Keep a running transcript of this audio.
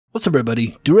What's up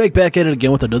everybody, Durag back at it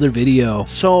again with another video.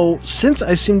 So, since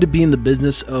I seem to be in the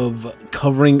business of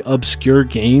covering obscure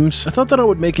games, I thought that I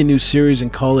would make a new series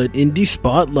and call it Indie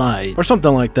Spotlight, or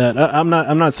something like that. I'm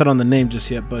not set on the name just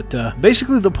yet, but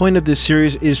basically the point of this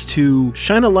series is to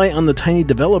shine a light on the tiny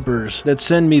developers that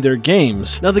send me their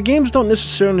games. Now the games don't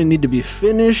necessarily need to be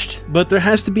finished, but there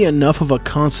has to be enough of a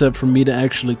concept for me to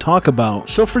actually talk about.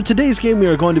 So for today's game we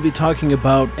are going to be talking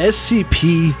about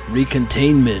SCP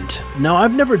Recontainment. Now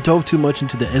I've never dove too much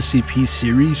into the SCP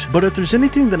series, but if there's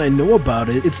anything that I know about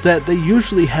it, it's that they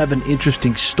usually have an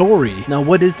interesting story. Now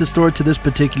what is the story to this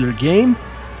particular game?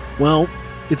 Well,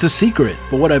 it's a secret,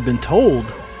 but what I've been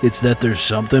told, it's that there's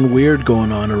something weird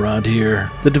going on around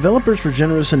here. The developers were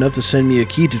generous enough to send me a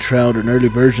key to try out an early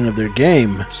version of their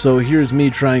game, so here's me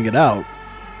trying it out.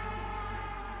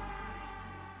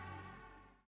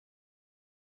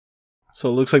 So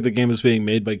it looks like the game is being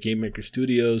made by Game Maker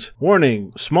Studios.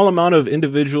 Warning, small amount of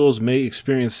individuals may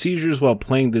experience seizures while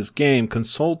playing this game.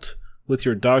 Consult with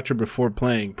your doctor before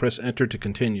playing. Press enter to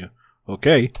continue.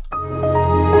 Okay.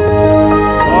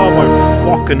 Oh my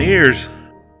fucking ears.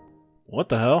 What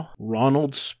the hell?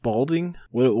 Ronald Spalding?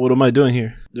 What am I doing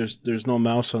here? There's no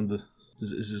mouse on the...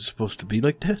 Is it supposed to be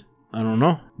like that? I don't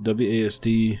know.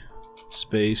 WASD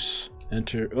space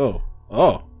enter. Oh.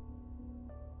 Oh.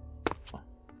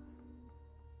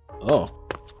 Oh.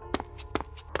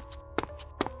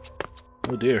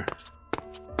 Oh dear.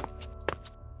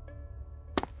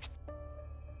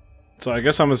 So I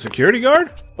guess I'm a security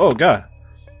guard? Oh god.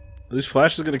 Are these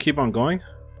flashes gonna keep on going?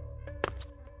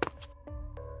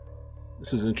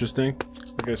 This is interesting.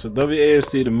 Okay, so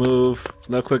WASD to move.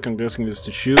 Left click, I'm guessing, is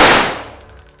to shoot.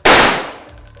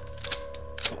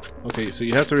 Okay, so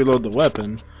you have to reload the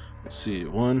weapon. Let's see.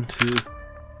 1, 2.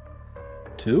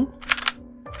 2?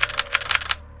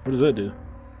 What does that do?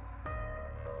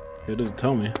 It doesn't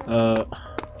tell me. There's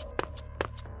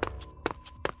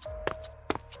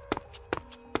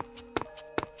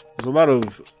a lot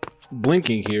of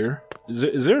blinking here.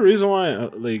 Is there a reason why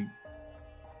like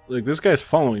this guy's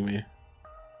following me?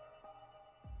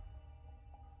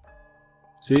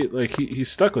 See, like he's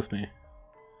stuck with me.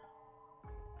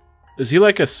 Is he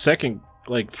like a second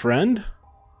like friend?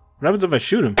 What happens if I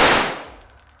shoot him?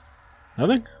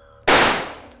 Nothing?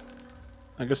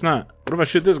 I guess not. What if I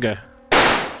shoot this guy?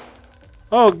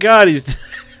 Oh god, he's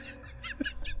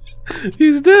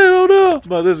he's dead. Oh no! What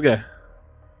about this guy?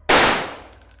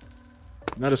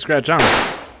 Not a scratch on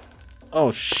him.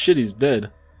 Oh shit, he's dead.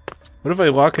 What if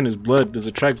I walk in his blood? Does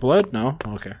it track blood? No?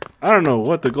 Okay. I don't know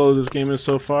what the goal of this game is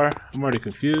so far. I'm already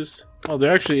confused. Oh,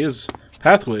 there actually is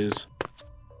pathways.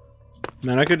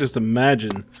 Man, I could just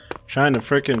imagine trying to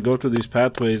frickin' go through these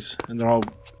pathways and they're all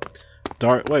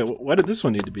dark. Wait, why did this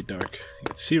one need to be dark? You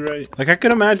can see right. Like I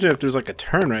could imagine if there's like a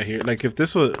turn right here. Like if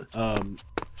this was,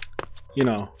 you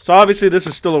know. So obviously this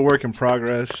is still a work in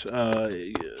progress.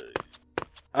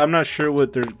 I'm not sure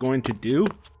what they're going to do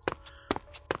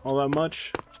all that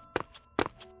much.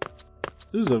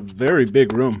 This is a very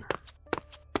big room.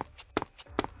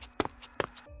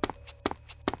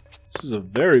 This is a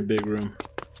very big room.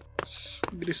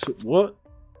 What?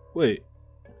 Wait.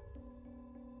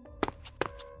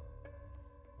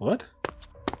 What?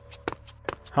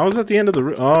 How is that the end of the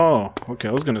room? Oh, okay,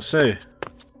 I was gonna say.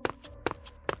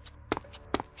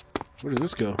 Where does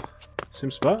this go?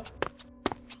 Same spot?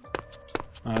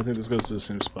 I think this goes to the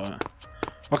same spot.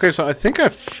 Okay, so I think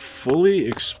I've fully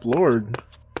explored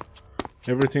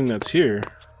everything that's here.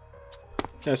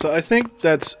 Yeah, so I think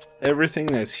that's everything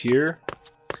that's here.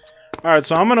 Alright,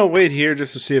 so I'm gonna wait here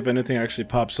just to see if anything actually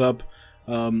pops up.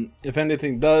 If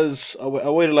anything does,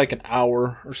 I'll wait like an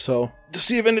hour or so to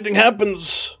see if anything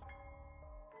happens.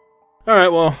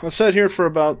 Alright, well, I've sat here for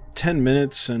about 10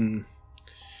 minutes and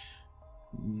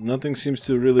nothing seems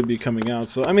to really be coming out.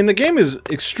 So, I mean, the game is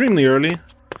extremely early,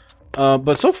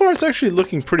 but so far it's actually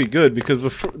looking pretty good because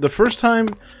the first time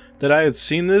that I had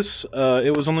seen this,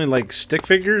 it was only like stick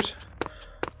figures,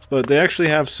 but they actually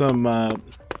have some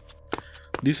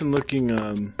decent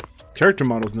looking character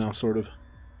models now, sort of.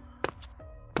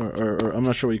 Or I'm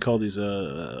not sure what you call these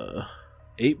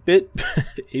 8-bit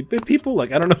 8-bit people,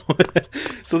 like I don't know.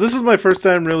 So this is my first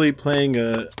time really playing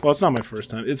well, it's not my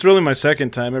first time, it's really my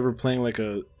second time ever playing like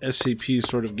a SCP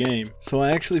sort of game. So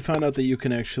I actually found out that you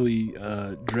can actually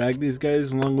drag these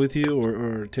guys along with you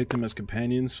or take them as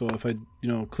companions. So if I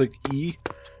click E,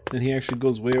 then he actually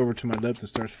goes way over to my left and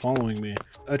starts following me.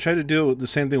 I tried to do the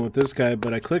same thing with this guy,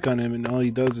 but I click on him and all he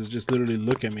does is just literally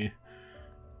look at me.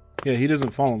 Yeah, he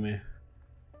doesn't follow me.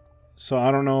 So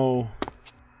I don't know.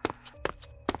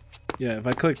 Yeah, if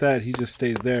I click that, he just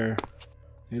stays there.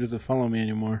 He doesn't follow me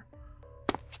anymore.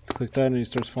 Click that and he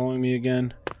starts following me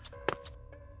again.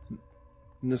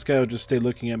 And this guy will just stay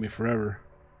looking at me forever.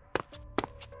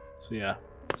 So yeah.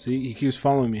 See, he keeps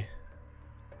following me.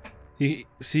 He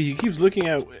keeps looking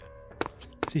at...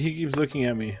 See, he keeps looking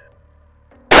at me.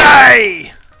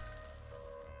 Die!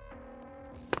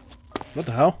 What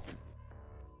the hell?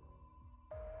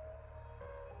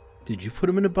 Did you put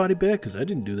him in a body bag? Because I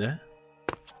didn't do that.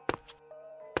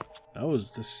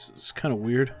 This is kind of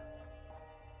weird.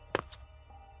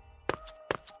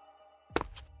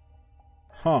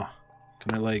 Huh.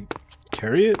 Can I, like,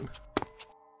 carry it?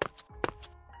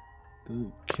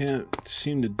 Can't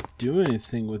seem to do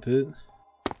anything with it.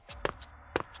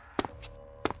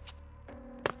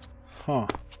 Huh.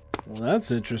 Well, that's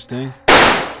interesting.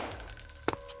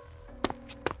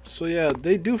 So yeah,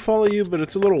 they do follow you, but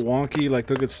it's a little wonky. Like,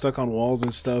 they'll get stuck on walls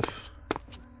and stuff.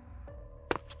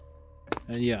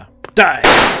 And yeah. Die!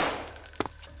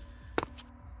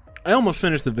 I almost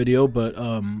finished the video, but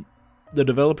the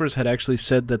developers had actually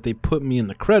said that they put me in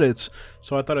the credits,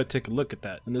 so I thought I'd take a look at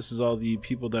that. And this is all the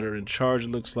people that are in charge, it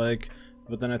looks like.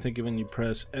 But then I think when you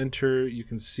press enter, you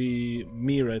can see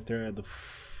me right there at the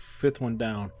fifth one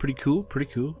down. Pretty cool,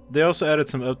 pretty cool. They also added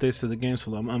some updates to the game,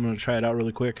 so I'm going to try it out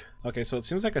really quick. Okay, so it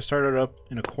seems like I started up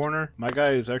in a corner. My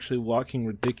guy is actually walking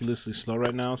ridiculously slow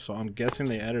right now, so I'm guessing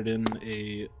they added in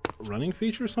a running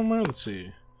feature somewhere. Let's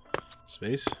see.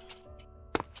 Space.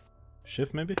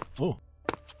 Shift maybe? Oh.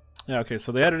 Yeah, okay,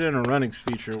 so they added in a running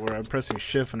feature where I'm pressing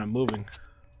shift and I'm moving.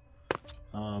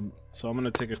 So I'm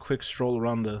gonna take a quick stroll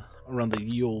around the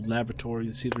ye old laboratory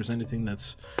to see if there's anything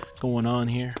that's going on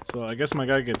here. So I guess my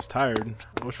guy gets tired.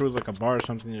 I wish it was like a bar or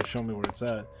something to show me where it's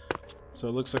at. So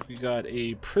it looks like we got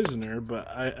a prisoner, but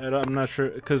I'm not sure,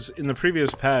 because in the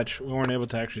previous patch we weren't able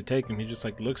to actually take him. He just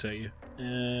like looks at you.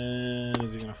 And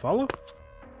is he gonna follow?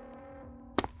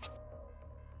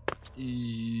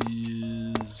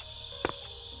 He's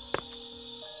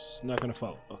not gonna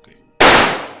follow. Okay.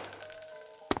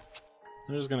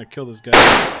 I'm just gonna kill this guy.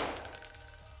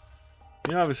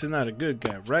 You're obviously not a good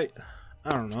guy, right? I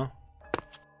don't know.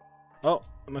 Oh,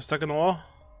 am I stuck in the wall?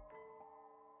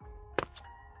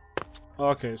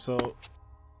 Okay, so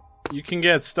you can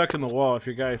get stuck in the wall if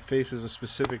your guy faces a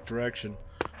specific direction.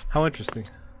 How interesting.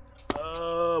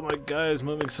 Oh, my guy is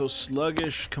moving so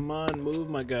sluggish. Come on, move,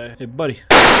 my guy. Hey, buddy.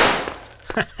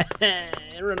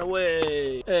 Run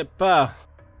away. Hey, pal.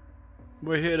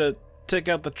 We're here to take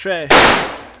out the trash.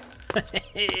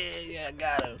 Yeah, I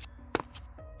got him.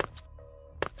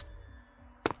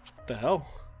 What the hell?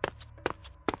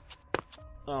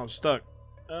 Oh, I'm stuck.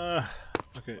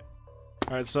 Okay.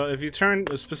 Alright, so if you turn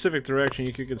a specific direction,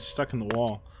 you could get stuck in the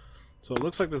wall. So it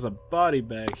looks like there's a body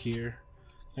bag here.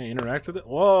 Can I interact with it?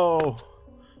 Whoa!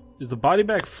 Is the body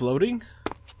bag floating?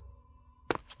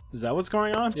 Is that what's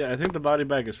going on? Yeah, I think the body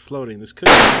bag is floating. This could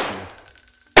be an issue.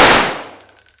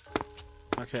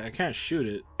 Okay, I can't shoot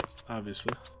it,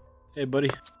 obviously. Hey, buddy.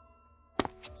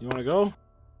 You wanna go?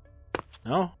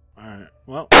 No? Alright,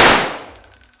 well.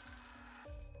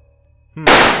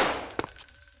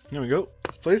 Here we go.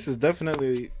 This place is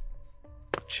definitely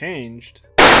changed.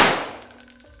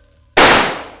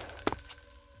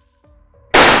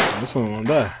 This one won't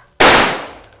die.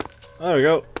 There we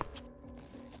go.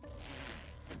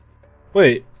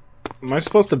 Wait, am I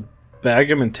supposed to bag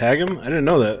him and tag him? I didn't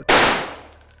know that.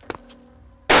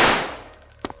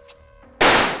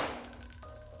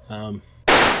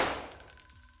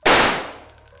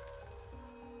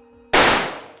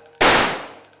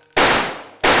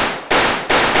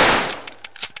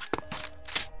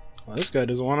 Well, this guy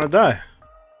doesn't want to die.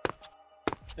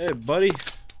 Hey, buddy.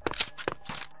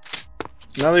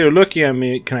 Now that you're looking at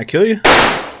me, can I kill you?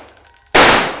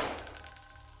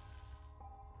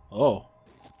 Oh.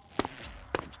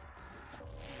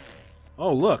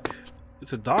 Oh, look.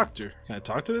 It's a doctor. Can I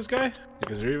talk to this guy?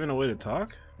 Like, is there even a way to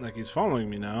talk? Like, he's following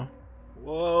me now.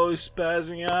 Whoa, he's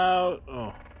spazzing out.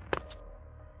 Oh.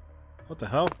 What the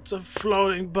hell? It's a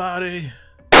floating body.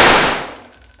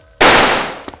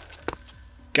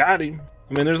 Got him.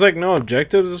 I mean, there's like no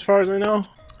objectives as far as I know.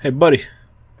 Hey, buddy.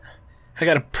 I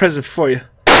got a present for you.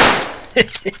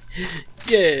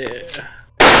 Yeah.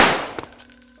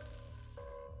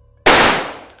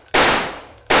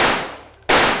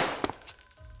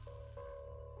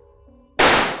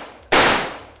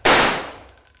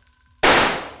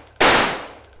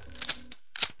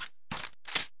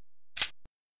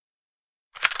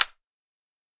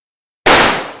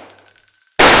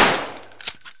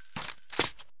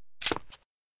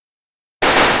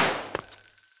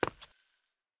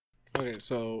 Okay,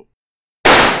 so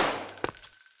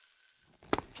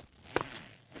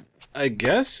I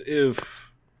guess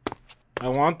if I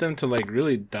want them to like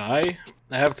really die.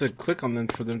 I have to click on them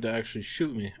for them to actually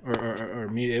shoot me, or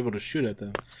me able to shoot at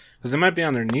them, because they might be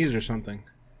on their knees or something.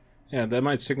 Yeah, that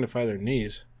might signify their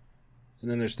knees,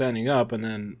 and then they're standing up, and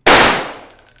then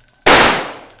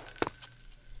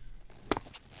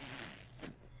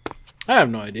I have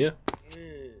no idea.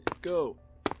 Go,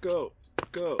 go,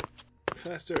 go,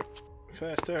 faster,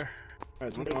 faster.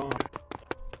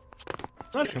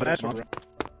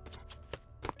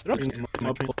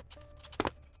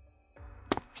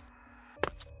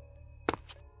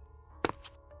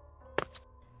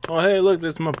 Oh hey, look,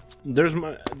 there's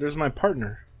my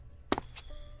partner.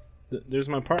 There's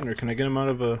my partner. Can I get him out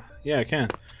of a... Yeah, I can.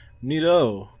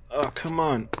 Neato. Oh, come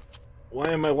on. Why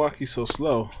am I walking so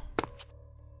slow?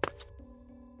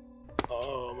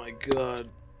 Oh my god.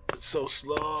 It's so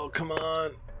slow. Come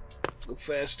on. Go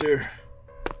faster.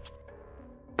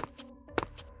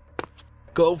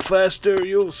 Go faster,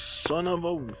 you son of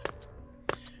a...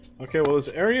 Okay, well this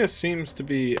area seems to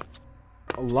be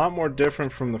a lot more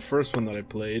different from the first one that I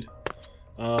played.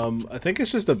 I think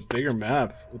it's just a bigger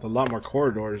map with a lot more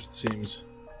corridors, it seems.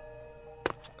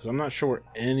 Because I'm not sure where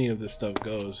any of this stuff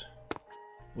goes.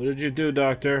 What did you do,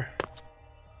 Doctor?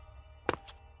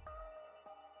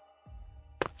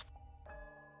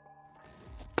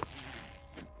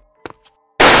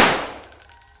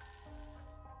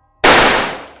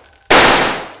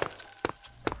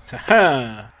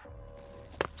 Haha!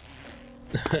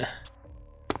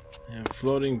 And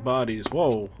floating bodies.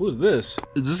 Whoa, who's this?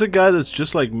 Is this a guy that's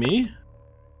just like me?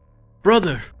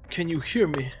 Brother, can you hear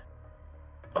me?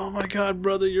 Oh my god,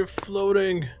 brother, you're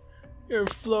floating. You're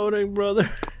floating, brother.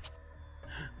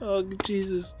 Oh,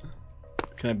 Jesus.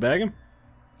 Can I bag him?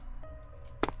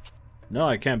 No,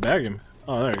 I can't bag him.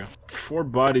 Oh, there you go. 4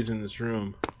 bodies in this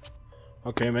room.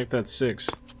 Okay, make that 6.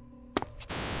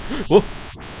 Whoa!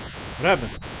 What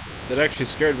happened? That actually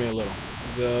scared me a little.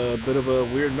 There's a bit of a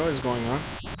weird noise going on.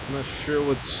 I'm not sure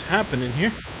what's happening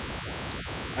here.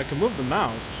 I can move the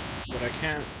mouse, but I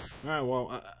can't... Alright,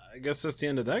 well, I guess that's the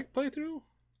end of that playthrough?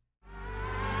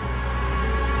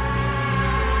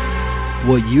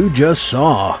 What you just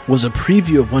saw was a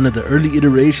preview of one of the early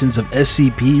iterations of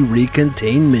SCP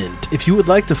Recontainment. If you would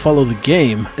like to follow the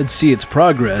game and see its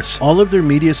progress, all of their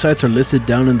media sites are listed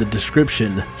down in the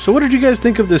description. So what did you guys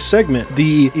think of this segment,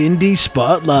 the Indie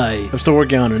Spotlight? I'm still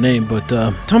working on a name, but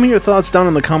tell me your thoughts down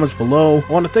in the comments below.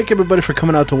 I want to thank everybody for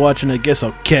coming out to watch, and I guess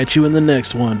I'll catch you in the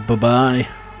next one.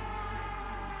 Bye-bye.